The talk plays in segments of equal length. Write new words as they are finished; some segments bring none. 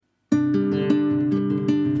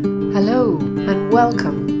Hello and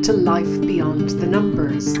welcome to Life Beyond the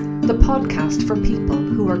Numbers, the podcast for people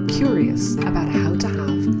who are curious about how to have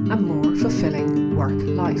a more fulfilling work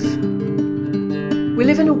life. We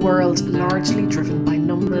live in a world largely driven by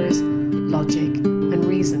numbers, logic and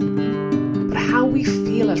reason. But how we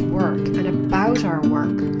feel at work and about our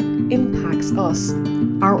work impacts us,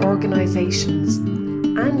 our organisations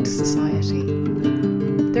and society.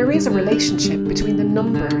 There is a relationship between the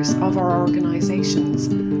numbers of our organisations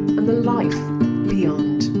and the life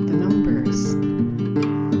beyond the numbers.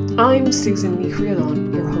 I'm Susan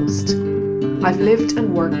Nichrialon, your host. I've lived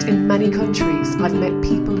and worked in many countries. I've met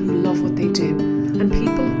people who love what they do and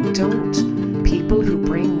people who don't, people who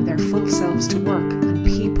bring their full selves to work and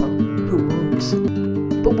people who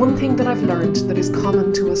won't. But one thing that I've learned that is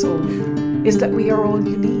common to us all is that we are all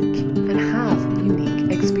unique and have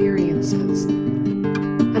unique experiences.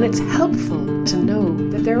 And it's helpful to know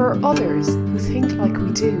that there are others who think like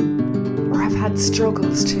we do, or have had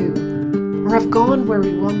struggles too, or have gone where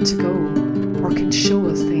we want to go, or can show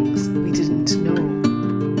us things we didn't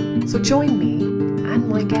know. So join me and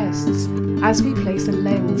my guests as we place a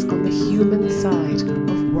lens on the human side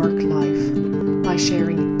of work life by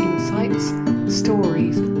sharing insights,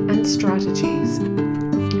 stories, and strategies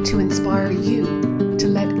to inspire you to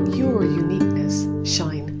let your uniqueness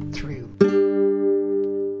shine through.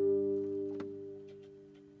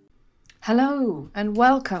 Hello and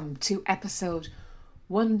welcome to episode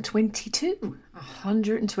 122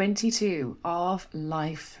 of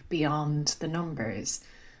Life Beyond the Numbers.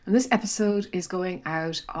 And this episode is going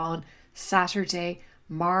out on Saturday,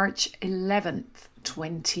 March 11th,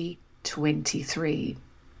 2023.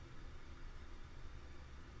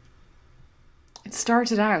 It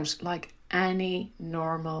started out like any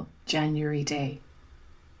normal January day.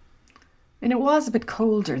 And it was a bit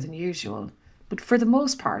colder than usual, but for the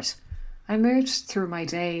most part, I moved through my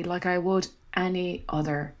day like I would any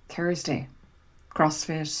other Thursday.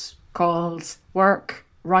 CrossFit, calls, work,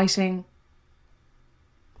 writing.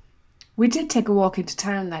 We did take a walk into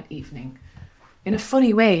town that evening. In a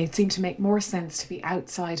funny way, it seemed to make more sense to be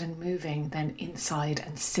outside and moving than inside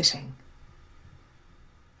and sitting.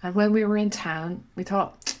 And when we were in town, we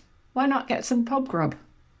thought, why not get some pub grub?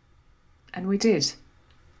 And we did.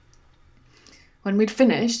 When we'd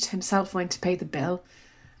finished, himself went to pay the bill,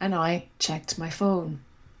 and I checked my phone.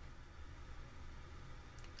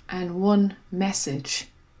 And one message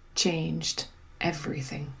changed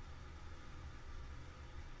everything.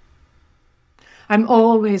 I'm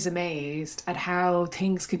always amazed at how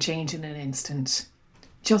things can change in an instant.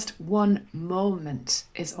 Just one moment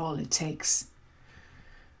is all it takes.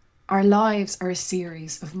 Our lives are a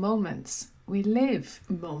series of moments. We live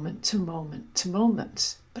moment to moment to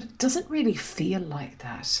moment, but it doesn't really feel like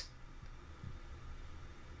that.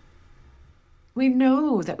 We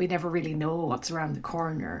know that we never really know what's around the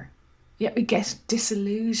corner, yet we get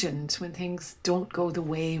disillusioned when things don't go the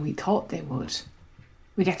way we thought they would.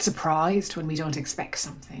 We get surprised when we don't expect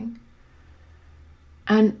something.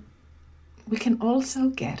 And we can also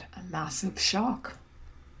get a massive shock.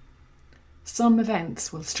 Some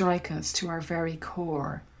events will strike us to our very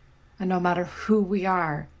core, and no matter who we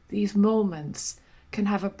are, these moments can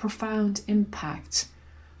have a profound impact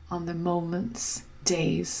on the moments,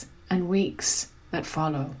 days, and weeks that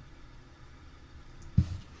follow.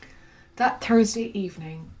 That Thursday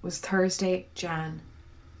evening was Thursday, Jan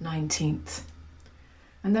 19th.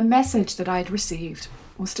 And the message that I'd received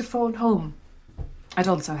was to phone home. I'd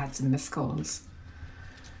also had some missed calls.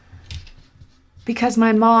 Because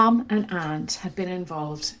my mom and aunt had been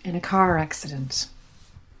involved in a car accident.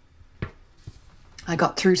 I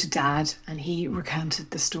got through to Dad and he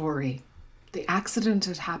recounted the story. The accident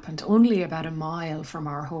had happened only about a mile from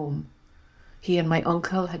our home. He and my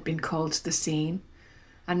uncle had been called to the scene,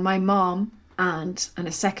 and my mom, aunt, and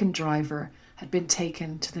a second driver had been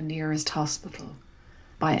taken to the nearest hospital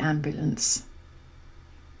by ambulance.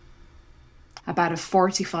 About a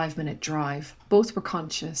 45-minute drive, both were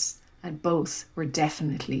conscious and both were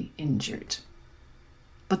definitely injured.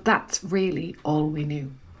 But that's really all we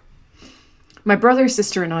knew. My brother,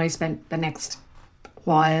 sister, and I spent the next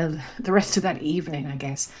while, the rest of that evening, I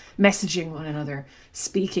guess, messaging one another,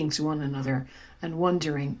 speaking to one another, and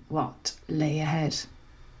wondering what lay ahead.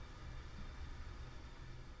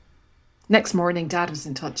 Next morning, Dad was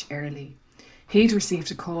in touch early. He'd received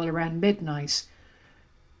a call around midnight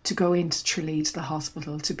to go into Tralee to the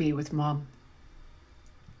hospital to be with Mum.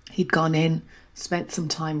 He'd gone in, spent some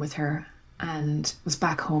time with her, and was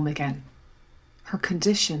back home again. Her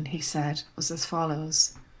condition, he said, was as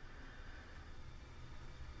follows.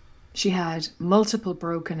 She had multiple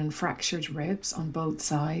broken and fractured ribs on both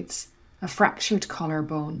sides, a fractured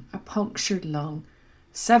collarbone, a punctured lung,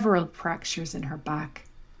 several fractures in her back,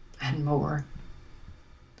 and more.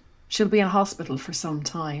 She'll be in hospital for some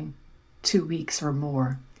time, 2 weeks or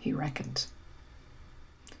more, he reckoned.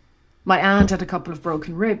 My aunt had a couple of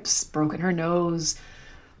broken ribs, broken her nose,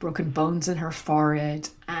 broken bones in her forehead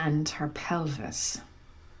and her pelvis.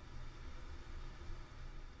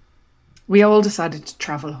 We all decided to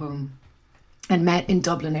travel home and met in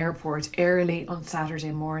Dublin Airport early on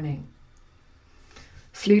Saturday morning.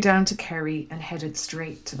 Flew down to Kerry and headed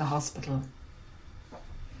straight to the hospital.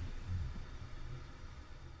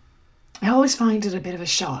 I always find it a bit of a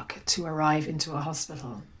shock to arrive into a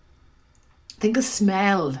hospital. I think the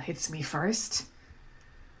smell hits me first,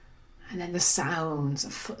 and then the sounds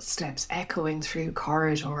of footsteps echoing through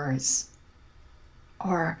corridors,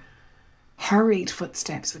 or hurried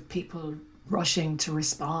footsteps with people rushing to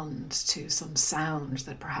respond to some sound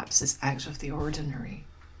that perhaps is out of the ordinary.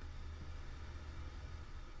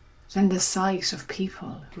 Then the sight of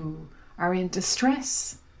people who are in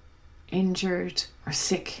distress, injured or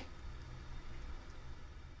sick.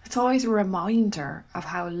 It's always a reminder of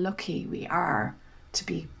how lucky we are to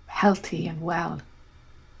be healthy and well.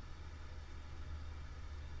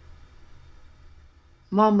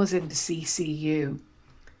 Mom was in the CCU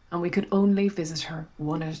and we could only visit her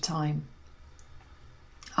one at a time.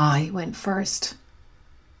 I went first,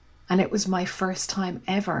 and it was my first time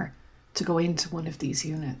ever to go into one of these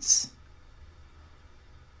units.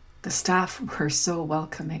 The staff were so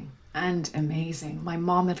welcoming and amazing. My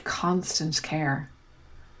mom had constant care.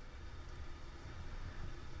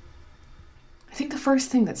 I think the first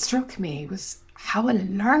thing that struck me was how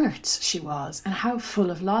alert she was and how full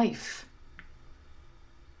of life.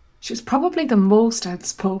 She was probably the most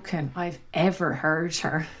outspoken I've ever heard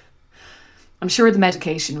her. I'm sure the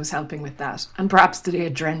medication was helping with that, and perhaps the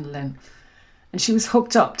adrenaline. And she was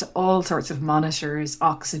hooked up to all sorts of monitors,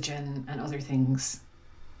 oxygen, and other things.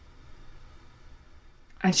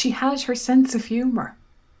 And she had her sense of humour.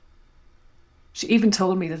 She even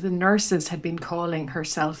told me that the nurses had been calling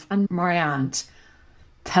herself and my aunt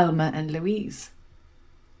Thelma and Louise.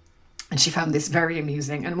 And she found this very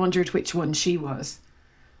amusing and wondered which one she was.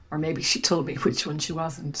 Or maybe she told me which one she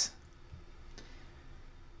wasn't.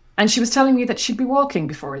 And she was telling me that she'd be walking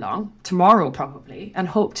before long, tomorrow probably, and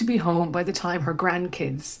hoped to be home by the time her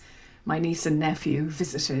grandkids, my niece and nephew,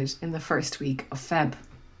 visited in the first week of Feb.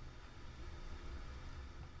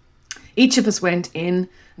 Each of us went in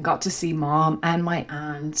and got to see Mom and my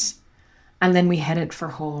aunt, and then we headed for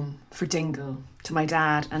home, for Dingle, to my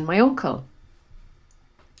dad and my uncle.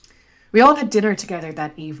 We all had dinner together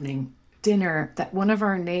that evening, dinner that one of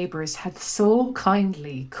our neighbours had so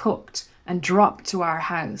kindly cooked and dropped to our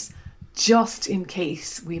house just in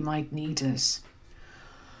case we might need it.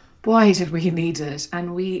 Boy, did we need it,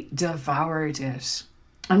 and we devoured it.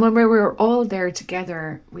 And when we were all there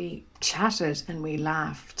together, we chatted and we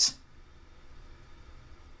laughed.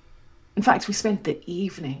 In fact, we spent the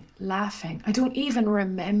evening laughing. I don't even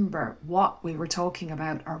remember what we were talking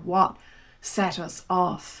about or what set us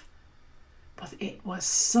off. But it was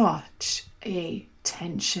such a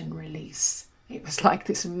tension release. It was like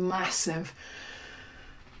this massive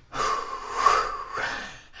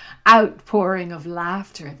outpouring of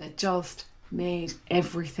laughter that just made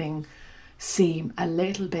everything seem a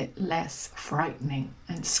little bit less frightening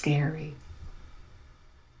and scary.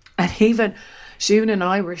 And even Siún and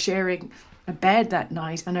I were sharing a bed that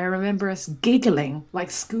night, and I remember us giggling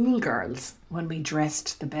like schoolgirls when we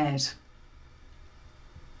dressed the bed.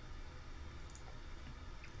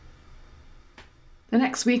 The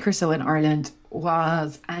next week or so in Ireland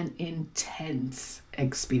was an intense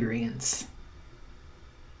experience.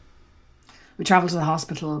 We travelled to the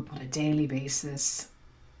hospital on a daily basis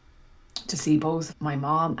to see both my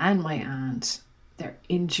mom and my aunt. Their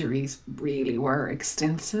injuries really were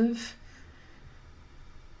extensive.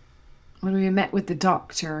 When we met with the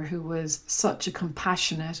doctor, who was such a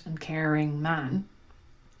compassionate and caring man,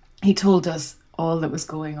 he told us all that was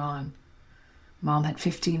going on. Mom had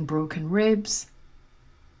 15 broken ribs.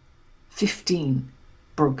 15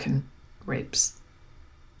 broken ribs.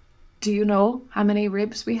 Do you know how many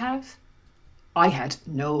ribs we have? I had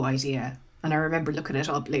no idea, and I remember looking it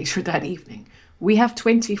up later that evening. We have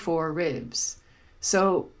 24 ribs.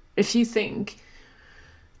 So if you think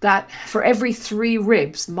that for every 3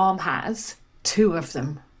 ribs Mom has, 2 of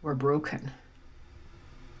them were broken.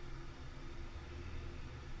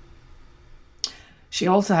 She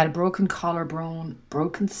also had a broken collarbone,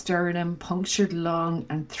 broken sternum, punctured lung,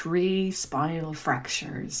 and 3 spinal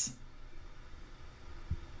fractures.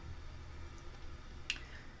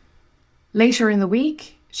 Later in the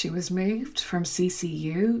week, She was moved from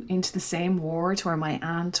CCU into the same ward where my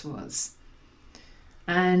aunt was.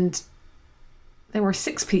 And there were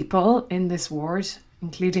 6 people in this ward,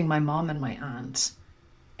 including my mom and my aunt,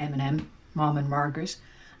 M&M, Mom and Margaret.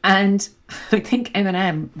 And I think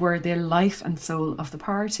M&M were the life and soul of the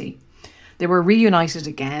party. They were reunited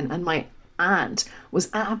again, and my aunt was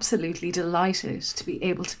absolutely delighted to be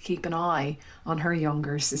able to keep an eye on her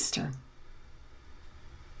younger sister.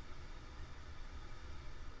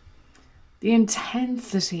 The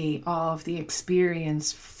intensity of the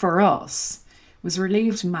experience for us was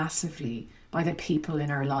relieved massively by the people in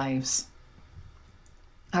our lives.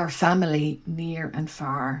 Our family, near and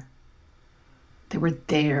far. They were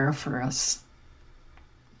there for us.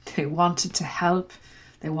 They wanted to help,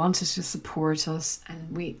 they wanted to support us,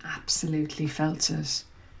 and we absolutely felt it.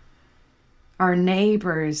 Our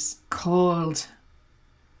neighbours called,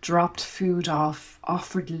 dropped food off,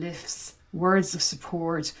 offered lifts, words of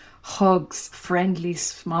support, hugs, friendly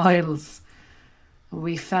smiles.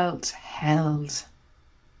 We felt held.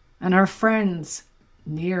 And our friends,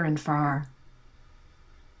 near and far.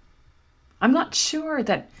 I'm not sure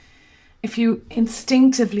that if you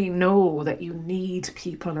instinctively know that you need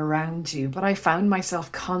people around you, but I found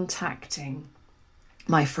myself contacting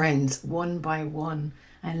my friends one by one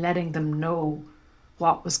and letting them know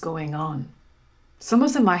what was going on. Some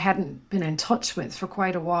of them I hadn't been in touch with for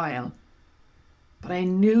quite a while, but I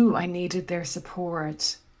knew I needed their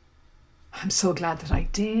support. I'm so glad that I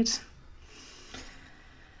did,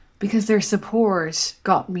 because their support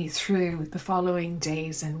got me through the following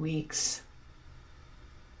days and weeks.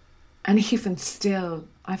 And even still,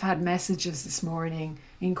 I've had messages this morning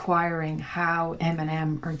inquiring how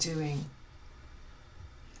M&M are doing.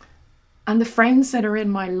 And the friends that are in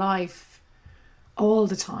my life all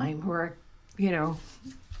the time, who are,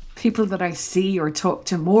 people that I see or talk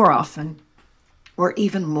to more often, or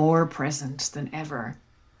even more present than ever.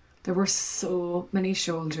 There were so many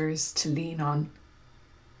shoulders to lean on.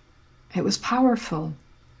 It was powerful.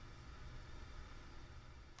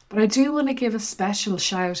 But I do want to give a special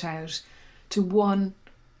shout out to one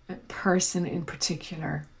person in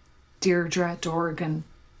particular, Deirdre Dorgan.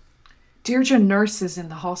 Deirdre nurses in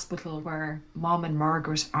the hospital where Mom and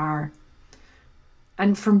Margaret are.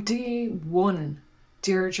 And from day one,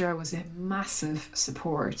 Deirdre was a massive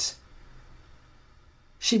support.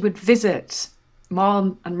 She would visit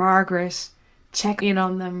Mom and Margaret, check in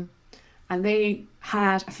on them, and they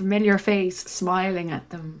had a familiar face smiling at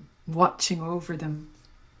them, watching over them.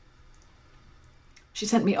 She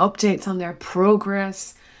sent me updates on their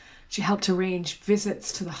progress. She helped arrange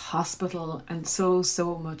visits to the hospital and so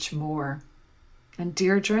much more. And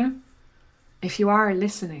Deirdre, if you are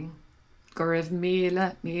listening, go raibh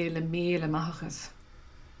míle maireachas.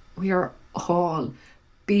 We are all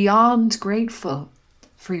beyond grateful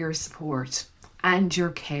for your support and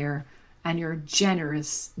your care and your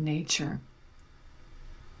generous nature.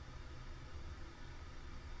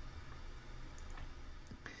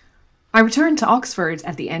 I returned to Oxford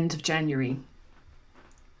at the end of January,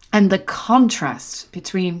 and the contrast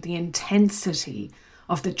between the intensity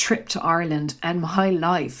of the trip to Ireland and my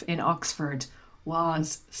life in Oxford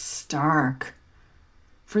was stark.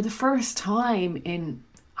 For the first time in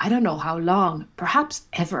I don't know how long, perhaps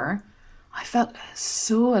ever, I felt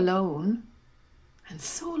so alone and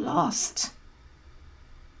so lost.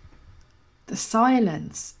 The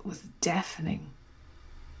silence was deafening.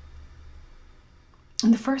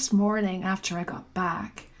 And the first morning after I got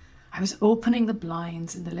back, I was opening the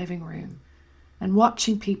blinds in the living room and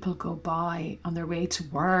watching people go by on their way to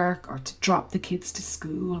work or to drop the kids to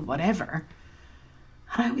school, whatever.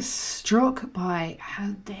 And I was struck by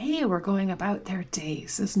how they were going about their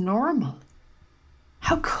days as normal.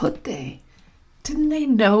 How could they? Didn't they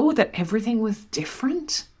know that everything was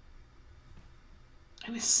different?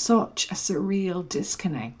 It was such a surreal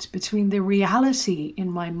disconnect between the reality in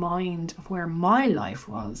my mind of where my life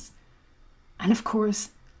was, and of course,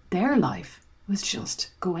 their life was just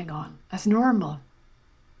going on as normal.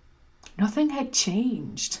 Nothing had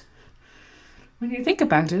changed. When you think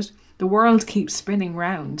about it, the world keeps spinning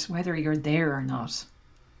round, whether you're there or not.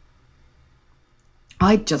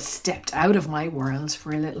 I just stepped out of my world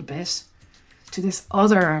for a little bit to this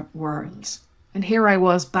other world, and here I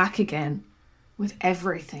was back again, with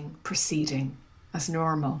everything proceeding as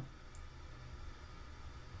normal.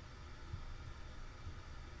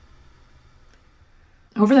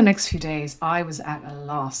 Over the next few days, I was at a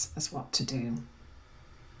loss as what to do.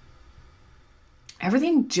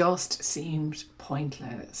 Everything just seemed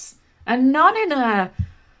pointless. And not in a,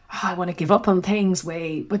 I want to give up on things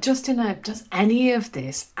way, but just in a, does any of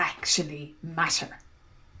this actually matter?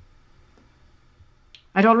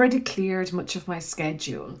 I'd already cleared much of my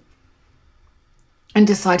schedule and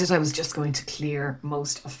decided I was just going to clear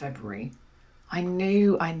most of February. I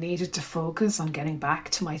knew I needed to focus on getting back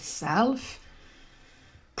to myself,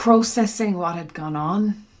 processing what had gone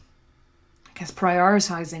on, I guess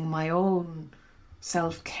prioritizing my own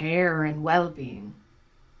self-care and well-being.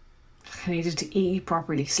 I needed to eat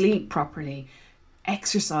properly, sleep properly,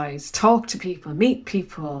 exercise, talk to people, meet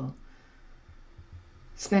people,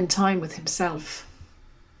 spend time with himself.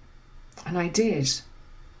 And I did.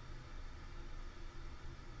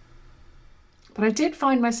 But I did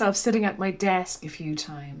find myself sitting at my desk a few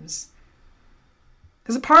times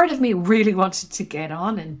because a part of me really wanted to get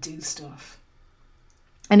on and do stuff.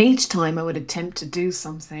 And each time I would attempt to do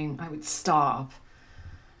something, I would stop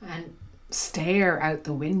and stare out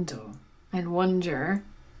the window and wonder,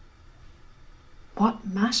 what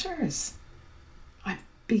matters? I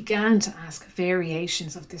began to ask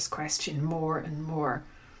variations of this question more and more.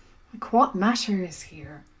 Like, what matters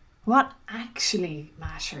here? What actually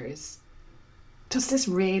matters? Does this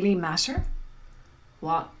really matter?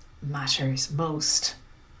 What matters most?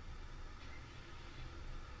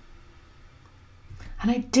 And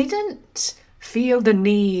I didn't feel the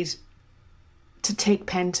need to take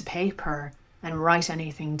pen to paper and write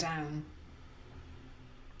anything down.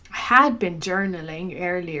 I had been journaling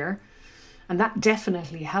earlier, and that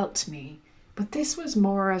definitely helped me. But this was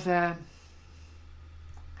more of a,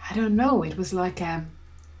 I don't know, it was like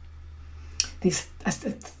as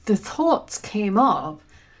the thoughts came up,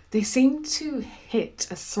 they seemed to hit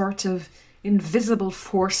a sort of invisible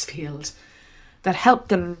force field that helped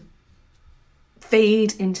them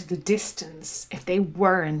fade into the distance if they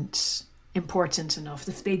weren't important enough,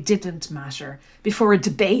 if they didn't matter, before a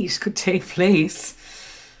debate could take place.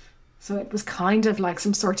 So it was kind of like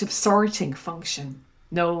some sort of sorting function.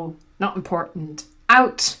 No, not important.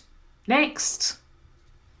 Out. Next.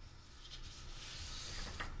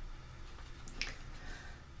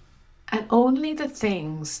 And only the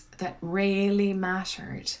things that really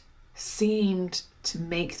mattered seemed to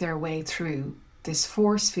make their way through this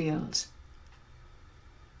force field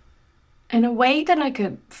in a way that I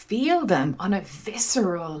could feel them on a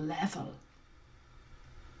visceral level.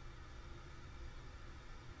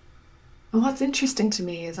 And what's interesting to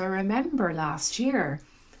me is I remember last year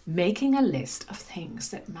making a list of things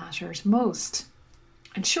that mattered most.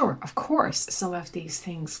 And sure, of course, some of these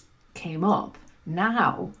things came up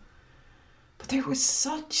now, but there was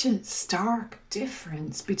such a stark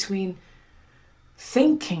difference between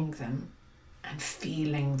thinking them and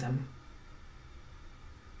feeling them.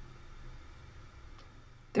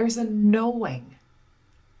 There's a knowing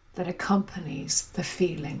that accompanies the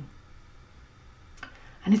feeling.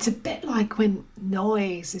 And it's a bit like when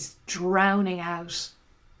noise is drowning out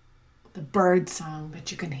the bird song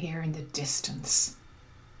that you can hear in the distance.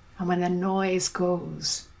 And when the noise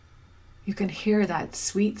goes, you can hear that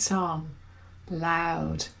sweet song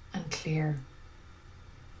loud and clear.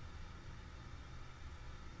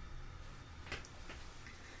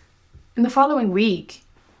 In the following week,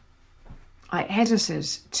 I edited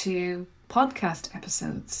 2 podcast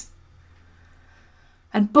episodes.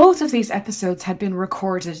 And both of these episodes had been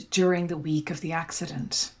recorded during the week of the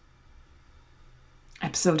accident.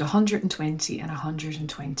 Episode 120 and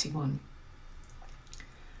 121.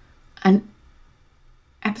 And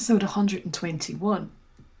episode 121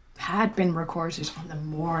 had been recorded on the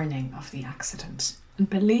morning of the accident. And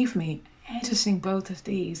believe me, editing both of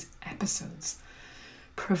these episodes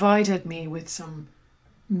provided me with some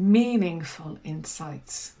meaningful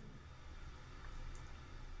insights.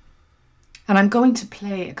 And I'm going to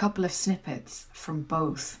play a couple of snippets from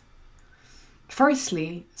both.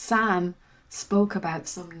 Firstly, Sam spoke about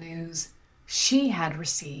some news she had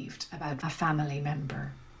received about a family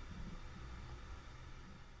member.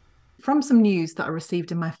 From some news that I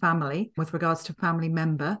received in my family with regards to a family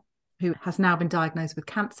member who has now been diagnosed with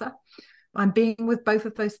cancer, I'm being with both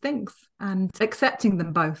of those things and accepting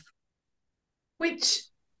them both. Which,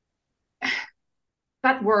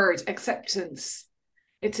 that word, acceptance,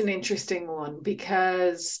 it's an interesting one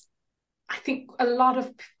because I think a lot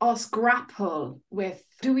of us grapple with,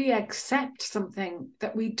 do we accept something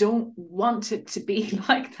that we don't want it to be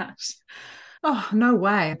like that? Oh, no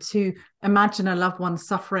way. To imagine a loved one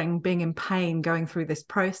suffering, being in pain, going through this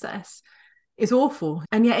process is awful.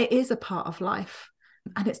 And yet it is a part of life.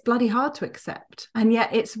 And it's bloody hard to accept. And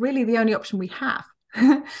yet it's really the only option we have.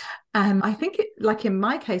 And I think, like in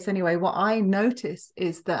my case anyway, what I notice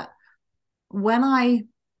is that when I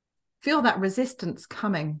feel that resistance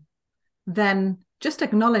coming, then just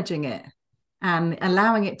acknowledging it and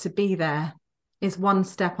allowing it to be there is one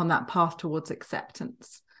step on that path towards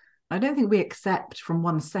acceptance. I don't think we accept from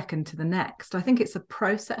one second to the next. I think it's a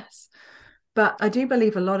process. But I do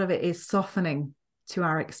believe a lot of it is softening to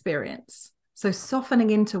our experience. So softening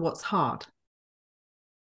into what's hard.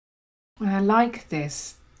 I like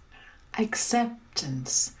this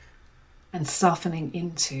acceptance and softening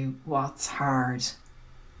into what's hard.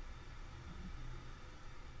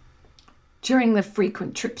 During the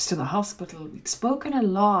frequent trips to the hospital, we'd spoken a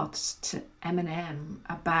lot to Eminem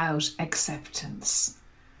about acceptance.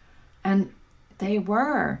 And they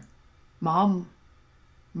were, Mom,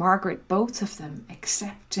 Margaret, both of them,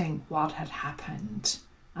 accepting what had happened.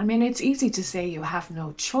 I mean, it's easy to say you have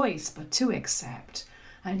no choice but to accept,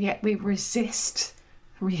 and yet we resist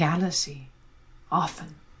reality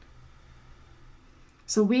often.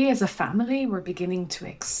 So we as a family were beginning to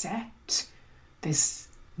accept this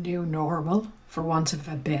new normal, for want of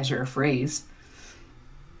a better phrase.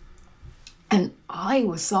 And I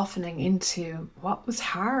was softening into what was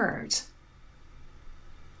hard.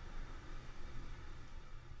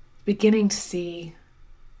 Beginning to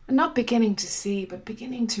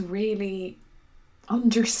really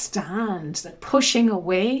understand that pushing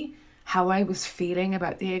away how I was feeling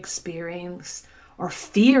about the experience or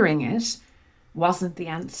fearing it wasn't the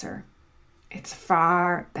answer. It's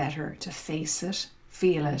far better to face it,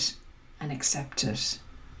 feel it, and accept it.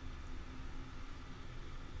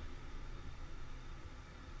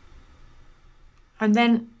 And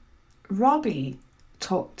then Robbie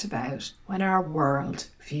talked about when our world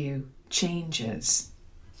view changes.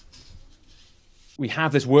 We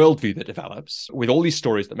have this worldview that develops with all these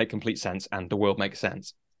stories that make complete sense and the world makes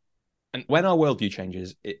sense. And when our worldview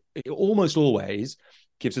changes, it almost always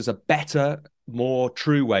gives us a better, more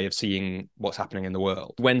true way of seeing what's happening in the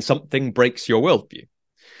world. When something breaks your worldview,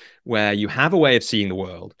 where you have a way of seeing the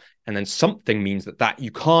world, and then something means that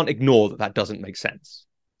you can't ignore that doesn't make sense.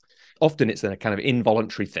 Often it's a kind of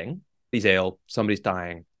involuntary thing. Somebody's ill, somebody's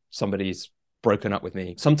dying, somebody's broken up with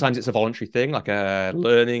me. Sometimes it's a voluntary thing, like a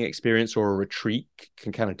learning experience or a retreat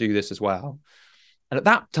can kind of do this as well. And at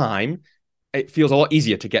that time, it feels a lot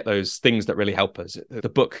easier to get those things that really help us. The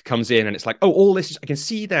book comes in and it's like, oh, all this I can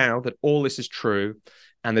see now that all this is true.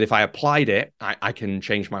 And that if I applied it, I can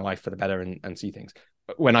change my life for the better and see things.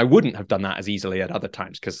 When I wouldn't have done that as easily at other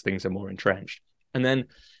times because things are more entrenched. And then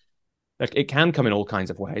it can come in all kinds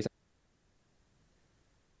of ways.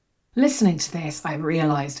 Listening to this, I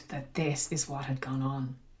realised that this is what had gone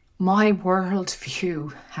on. My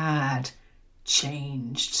worldview had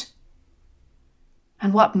changed.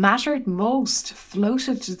 And what mattered most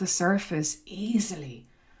floated to the surface easily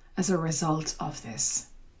as a result of this.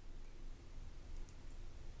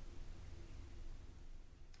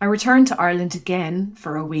 I returned to Ireland again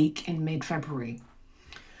for a week in mid-February.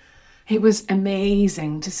 It was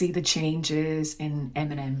amazing to see the changes in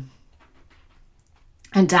Eminem.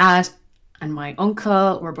 And Dad and my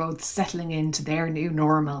uncle were both settling into their new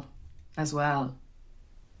normal as well.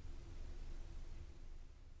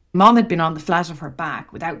 Mom had been on the flat of her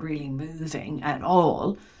back without really moving at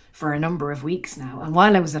all for a number of weeks now. And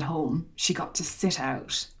while I was at home, she got to sit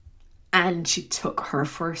out and she took her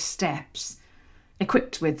first steps,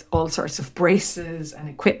 equipped with all sorts of braces and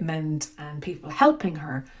equipment and people helping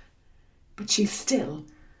her. But she still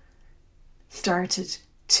started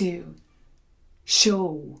to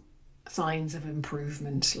show signs of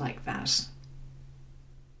improvement like that.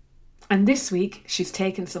 And this week, she's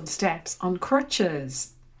taken some steps on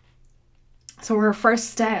crutches. So her first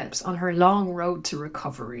steps on her long road to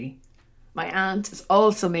recovery. My aunt is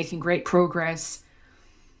also making great progress.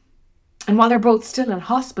 And while they're both still in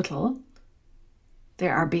hospital, they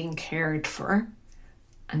are being cared for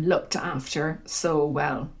and looked after so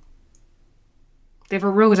well. They have a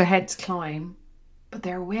road ahead to climb, but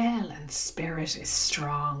their will and spirit is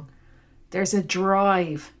strong. There's a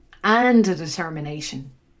drive and a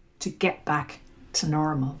determination to get back to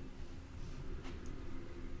normal.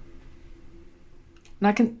 And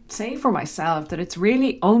I can say for myself that it's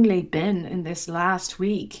really only been in this last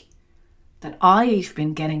week that I've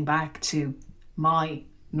been getting back to my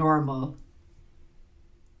normal.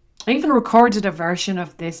 I even recorded a version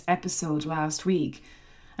of this episode last week,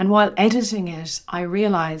 and while editing it, I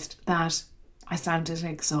realised that I sounded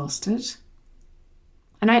exhausted.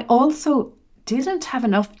 And I also didn't have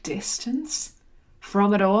enough distance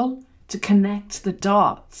from it all to connect the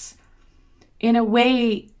dots in a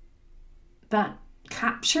way that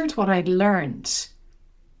captured what I'd learned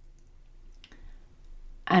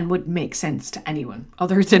and would make sense to anyone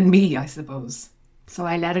other than me, I suppose. So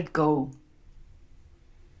I let it go.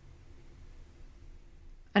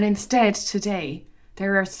 And instead, today,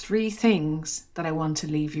 there are 3 things that I want to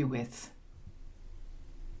leave you with.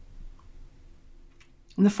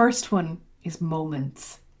 And the first one is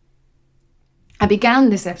moments. I began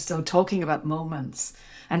this episode talking about moments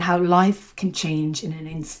and how life can change in an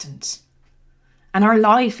instant. And our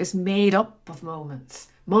life is made up of moments,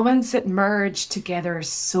 moments that merge together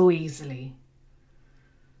so easily.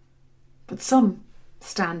 But some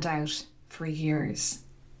stand out for years.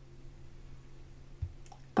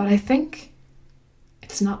 But I think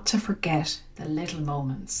it's not to forget the little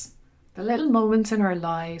moments in our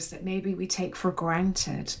lives that maybe we take for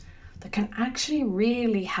granted that can actually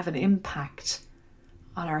really have an impact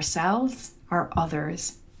on ourselves or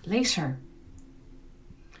others later.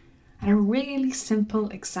 And a really simple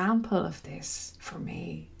example of this for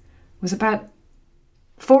me was about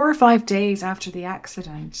 4 or 5 days after the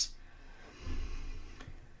accident.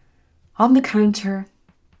 On the counter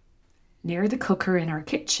near the cooker in our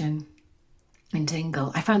kitchen in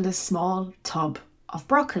Dingle, I found this small tub of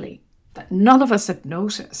broccoli that none of us had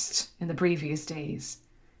noticed in the previous days.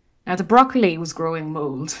 Now, the broccoli was growing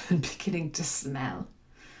mould and beginning to smell.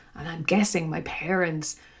 And I'm guessing my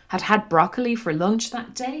parents had had broccoli for lunch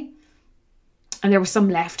that day. And there was some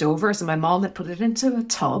left over, so my mom had put it into a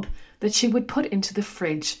tub that she would put into the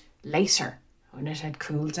fridge later when it had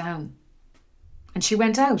cooled down. And she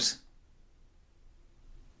went out.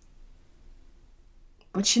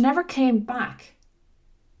 But she never came back.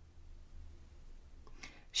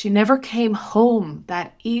 She never came home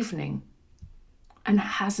that evening and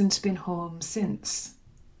hasn't been home since.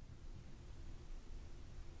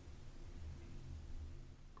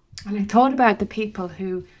 And I thought about the people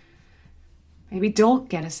who maybe don't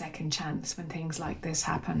get a second chance when things like this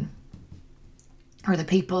happen. Or the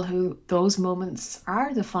people who those moments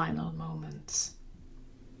are the final moments.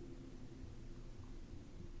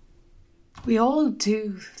 We all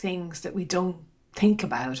do things that we don't think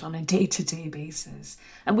about on a day-to-day basis.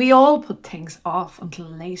 And we all put things off until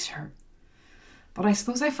later. But I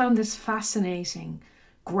suppose I found this fascinating,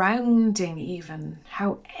 grounding even,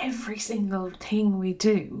 how every single thing we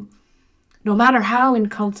do, no matter how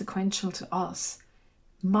inconsequential to us,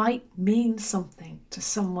 might mean something to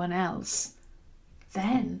someone else,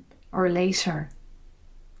 then or later.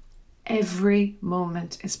 Every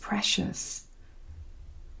moment is precious.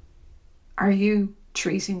 Are you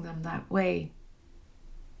treating them that way?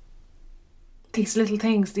 These little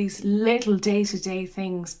things, these little day-to-day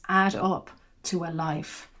things add up to a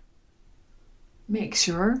life. Make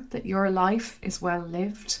sure that your life is well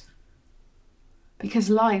lived. Because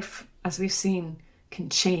life, as we've seen, can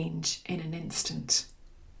change in an instant.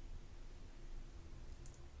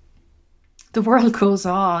 The world goes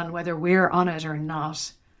on whether we're on it or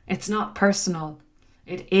not. It's not personal.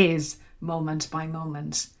 It is moment by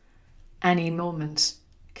moment. Any moment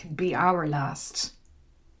can be our last,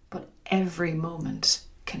 but every moment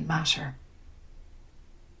can matter.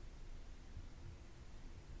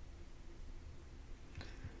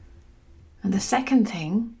 And the second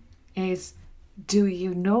thing is, do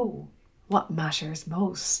you know what matters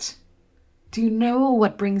most? Do you know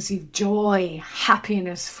what brings you joy,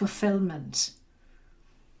 happiness, fulfillment?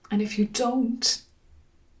 And if you don't,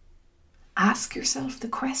 ask yourself the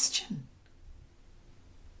question.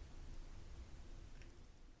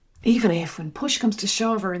 Even if when push comes to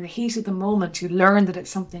shove or in the heat of the moment you learn that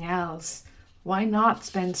it's something else, why not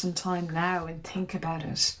spend some time now and think about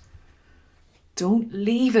it? Don't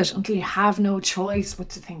leave it until you have no choice but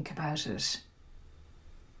to think about it.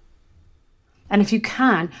 And if you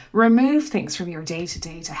can, remove things from your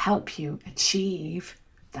day-to-day to help you achieve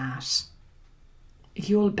that.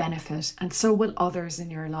 You'll benefit, and so will others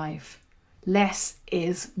in your life. Less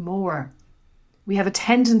is more. We have a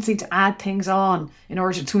tendency to add things on in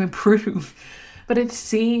order to improve, but it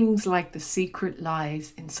seems like the secret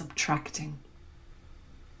lies in subtracting.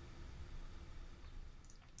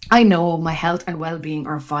 I know my health and well-being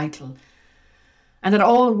are vital, and that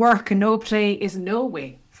all work and no play is no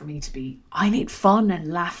way for me to be. I need fun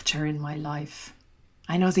and laughter in my life.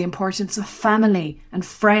 I know the importance of family and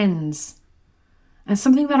friends. And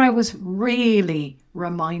something that I was really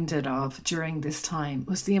reminded of during this time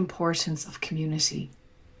was the importance of community.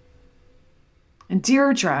 And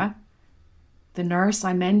Deirdre, the nurse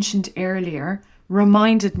I mentioned earlier,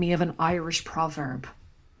 reminded me of an Irish proverb.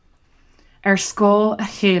 Ar scó a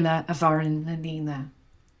chéile a bhaireann na líne.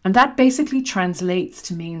 And that basically translates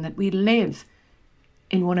to mean that we live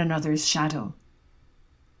in one another's shadow.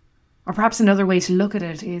 Or perhaps another way to look at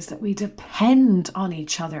it is that we depend on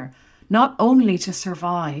each other, not only to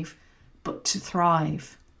survive, but to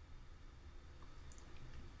thrive.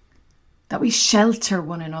 That we shelter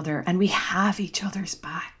one another and we have each other's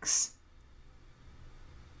backs.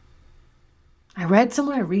 I read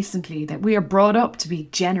somewhere recently that we are brought up to be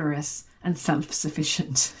generous and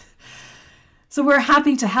self-sufficient. So we're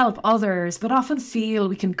happy to help others, but often feel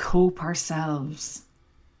we can cope ourselves.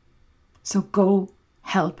 So go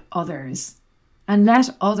help others and let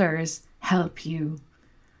others help you.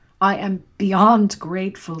 I am beyond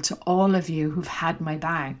grateful to all of you who've had my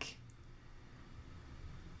back.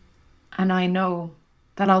 And I know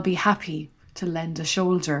that I'll be happy to lend a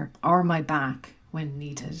shoulder or my back when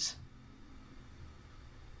needed.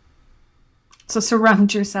 So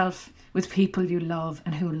surround yourself with people you love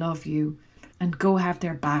and who love you, and go have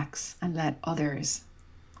their backs and let others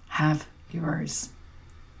have yours.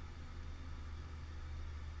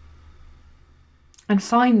 And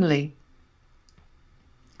finally,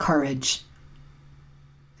 courage.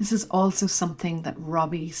 This is also something that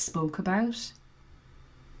Robbie spoke about.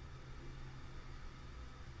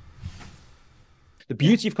 The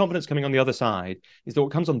beauty of confidence coming on the other side is that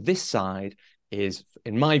what comes on this side is,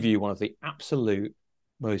 in my view, one of the absolute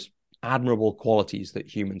most admirable qualities that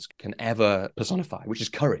humans can ever personify, which is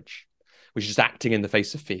courage, which is acting in the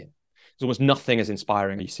face of fear. There's almost nothing as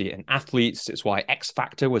inspiring. You see it in athletes. It's why X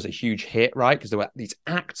Factor was a huge hit, right? Because there were these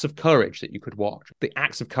acts of courage that you could watch. The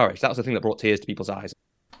acts of courage, that was the thing that brought tears to people's eyes.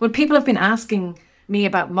 When people have been asking me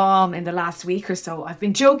about Mom in the last week or so, I've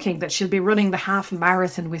been joking that she'll be running the half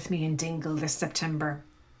marathon with me in Dingle this September.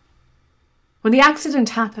 When the accident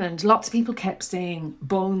happened, lots of people kept saying,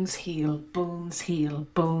 bones heal, bones heal,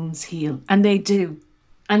 bones heal. And they do.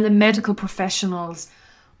 And the medical professionals,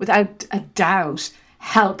 without a doubt,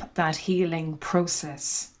 help that healing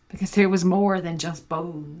process, because there was more than just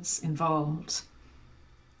bones involved.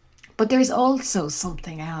 But there's also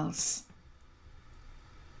something else.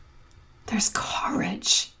 There's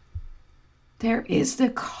courage. There is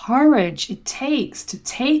the courage it takes to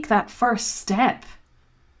take that first step.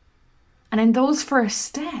 And in those first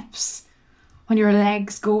steps, when your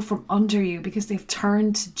legs go from under you because they've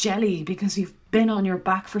turned to jelly because you've been on your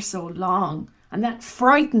back for so long, and that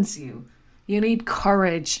frightens you, you need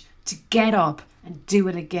courage to get up and do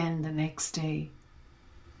it again the next day.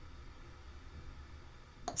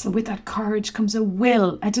 So with that courage comes a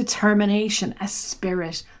will, a determination, a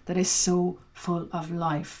spirit that is so full of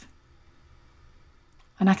life.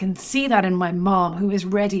 And I can see that in my mom, who is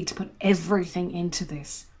ready to put everything into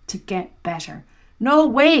this to get better. No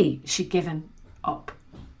way she'd given up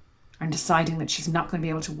and deciding that she's not going to be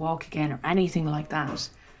able to walk again or anything like that.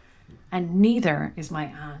 And neither is my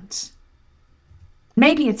aunt.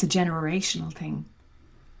 Maybe it's a generational thing.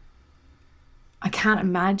 I can't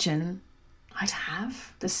imagine I'd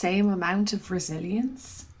have the same amount of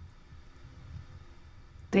resilience.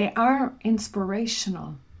 They are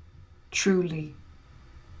inspirational, truly.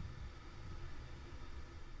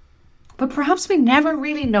 But perhaps we never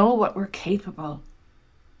really know what we're capable.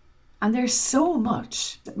 And there's so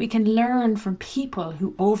much that we can learn from people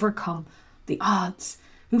who overcome the odds,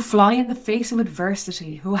 who fly in the face of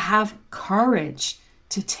adversity, who have courage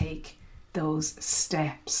to take those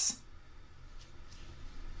steps.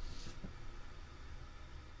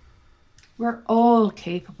 We're all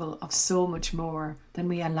capable of so much more than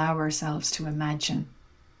we allow ourselves to imagine.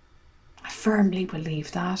 I firmly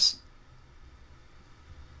believe that.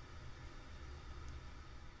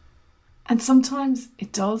 And sometimes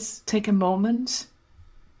it does take a moment,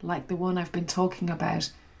 like the one I've been talking about,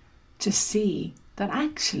 to see that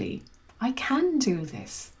actually I can do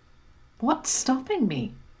this. What's stopping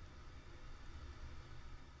me?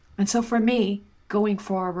 And so for me, going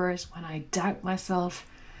forward, when I doubt myself,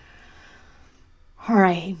 or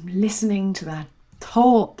I'm listening to that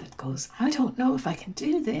thought that goes, I don't know if I can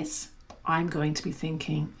do this, I'm going to be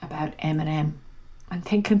thinking about Eminem and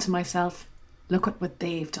thinking to myself, look at what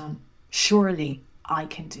they've done. Surely I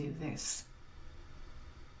can do this.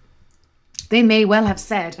 They may well have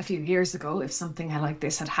said a few years ago, if something like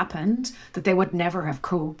this had happened, that they would never have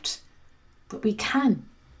coped. But we can.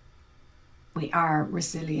 We are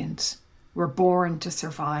resilient. We're born to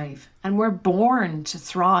survive, and we're born to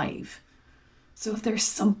thrive. So if there's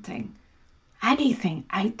something, anything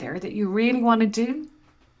out there that you really want to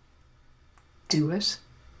do it.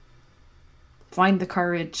 Find the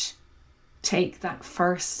courage. Take that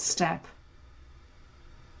first step.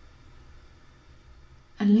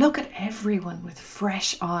 And look at everyone with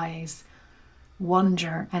fresh eyes,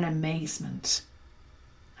 wonder and amazement.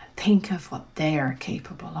 And think of what they're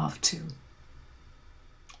capable of too.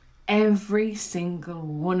 Every single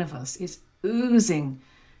one of us is oozing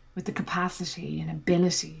with the capacity and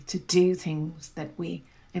ability to do things that we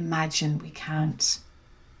imagine we can't.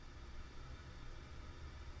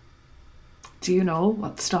 Do you know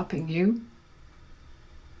what's stopping you?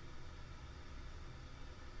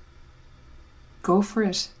 Go for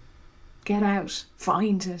it. Get out,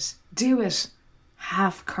 find it, do it.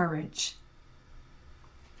 Have courage.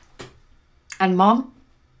 And Mom,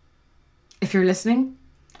 if you're listening,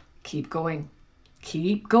 keep going.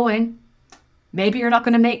 Keep going. Maybe you're not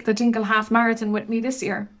going to make the Dingle Half Marathon with me this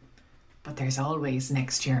year, but there's always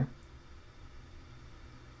next year.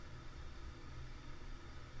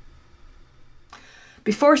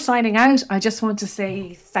 Before signing out, I just want to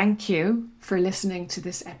say thank you for listening to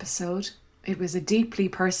this episode. It was a deeply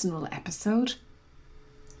personal episode.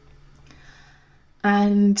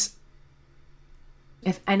 And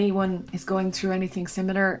if anyone is going through anything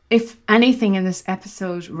similar, if anything in this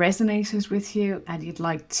episode resonated with you and you'd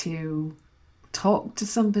like to talk to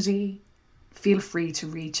somebody, feel free to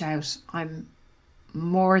reach out. I'm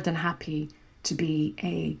more than happy to be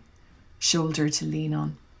a shoulder to lean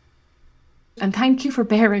on. And thank you for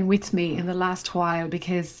bearing with me in the last while,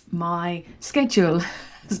 because my schedule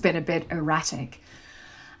has been a bit erratic.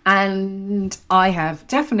 And I have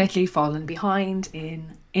definitely fallen behind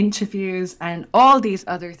in interviews and all these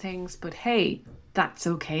other things. But hey, that's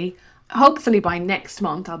okay. Hopefully by next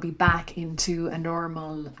month, I'll be back into a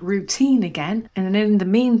normal routine again. And in the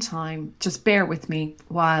meantime, just bear with me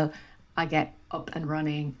while I get up and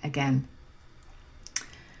running again.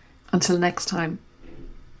 Until next time,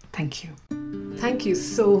 thank you. Thank you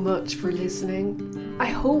so much for listening. I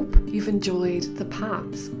hope you've enjoyed the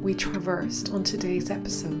paths we traversed on today's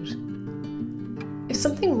episode. If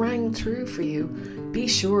something rang through for you, be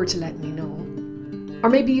sure to let me know. Or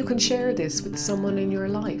maybe you can share this with someone in your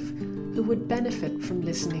life who would benefit from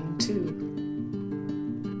listening too.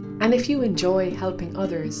 And if you enjoy helping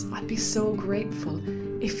others, I'd be so grateful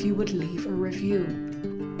if you would leave a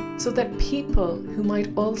review, so that people who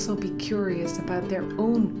might also be curious about their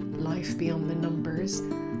own life beyond the numbers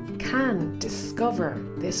can discover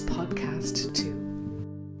this podcast too.